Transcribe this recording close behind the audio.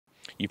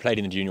You played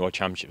in the Junior World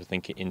Championship, I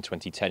think, in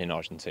 2010 in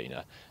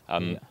Argentina.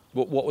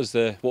 What was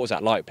that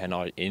like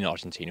playing in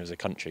Argentina as a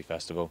country,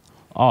 first of all?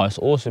 Oh, it's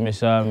awesome.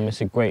 It's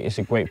a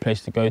great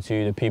place to go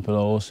to. The people are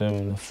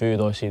awesome. The food,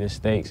 obviously, the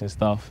steaks and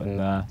stuff, and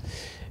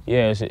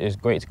yeah, it's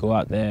great to go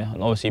out there.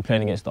 And obviously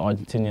playing against the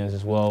Argentinians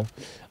as well.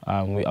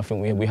 I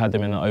think we had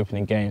them in the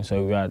opening game,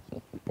 so we had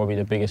probably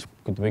the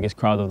biggest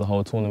crowd of the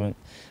whole tournament.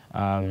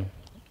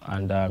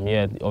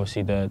 Yeah,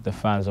 obviously the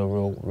fans are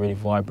really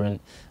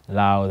vibrant,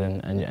 loud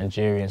and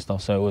cheery and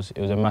stuff. So it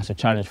was a massive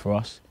challenge for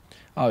us.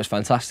 Oh, it was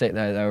fantastic.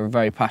 They're a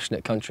very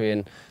passionate country,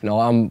 and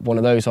I'm one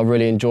of those. I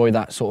really enjoy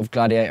that sort of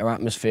gladiator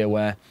atmosphere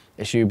where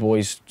it's you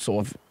boys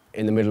sort of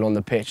in the middle on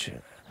the pitch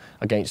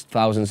against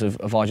thousands of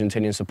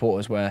Argentinian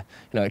supporters, where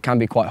it can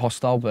be quite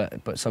hostile,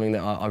 but something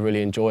that I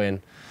really enjoy,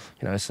 and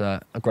it's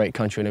a great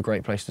country and a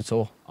great place to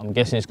tour. I'm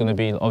guessing it's going to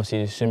be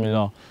obviously a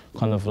similar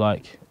kind of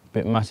like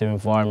bit massive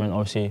environment.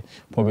 Obviously,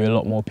 probably a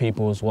lot more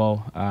people as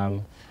well.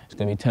 It's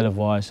going to be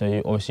televised, so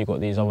you obviously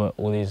got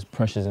all these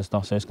pressures and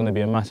stuff. So it's going to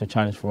be a massive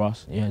challenge for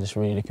us. Yeah, just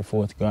really looking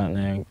forward to going out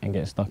there and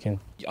getting stuck in.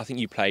 I think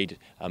you played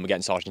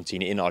against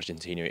Argentina in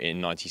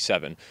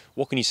 '97.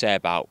 What can you say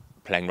about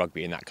playing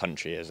rugby in that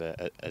country as?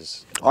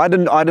 I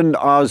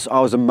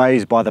was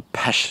amazed by the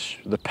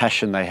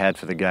passion they had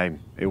for the game.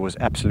 It was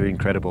absolutely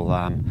incredible.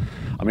 I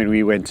mean,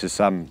 we went to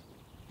some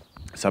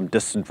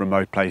distant,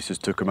 remote places,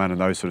 Tucumán and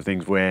those sort of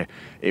things, where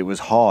it was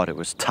hard, it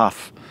was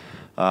tough.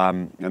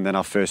 And then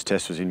our first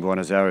test was in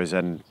Buenos Aires,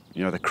 and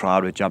the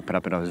crowd were jumping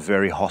up, and it was a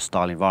very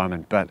hostile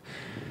environment, but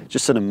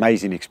just an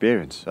amazing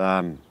experience.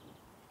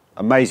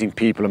 Amazing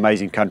people,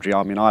 amazing country.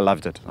 I mean, I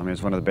loved it. I mean,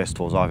 it's one of the best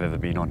tours I've ever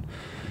been on.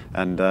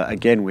 And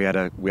again, we had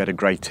a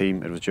great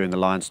team. It was during the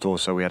Lions tour,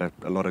 so we had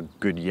a lot of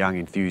good, young,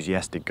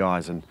 enthusiastic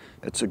guys, and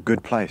it's a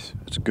good place.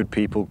 It's good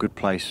people, good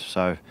place.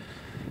 So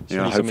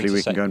really hopefully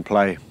we can go and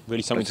play.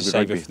 Really something to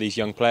savour for these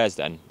young players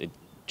then, the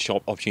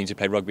opportunity to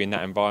play rugby in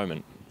that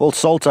environment. Well,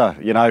 Salta,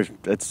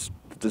 it's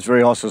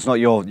very hostile. It's not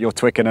your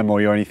Twickenham or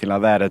anything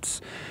like that.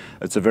 It's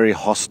a very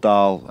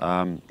hostile,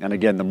 and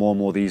again, the more and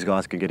more these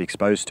guys can get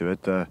exposed to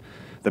it,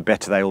 the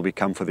better they will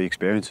become for the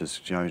experiences,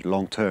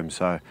 long term.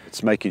 So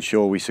it's making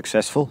sure we're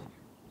successful,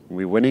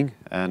 we're winning,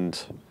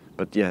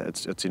 but yeah,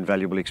 it's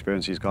invaluable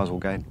experience these guys will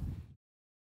gain.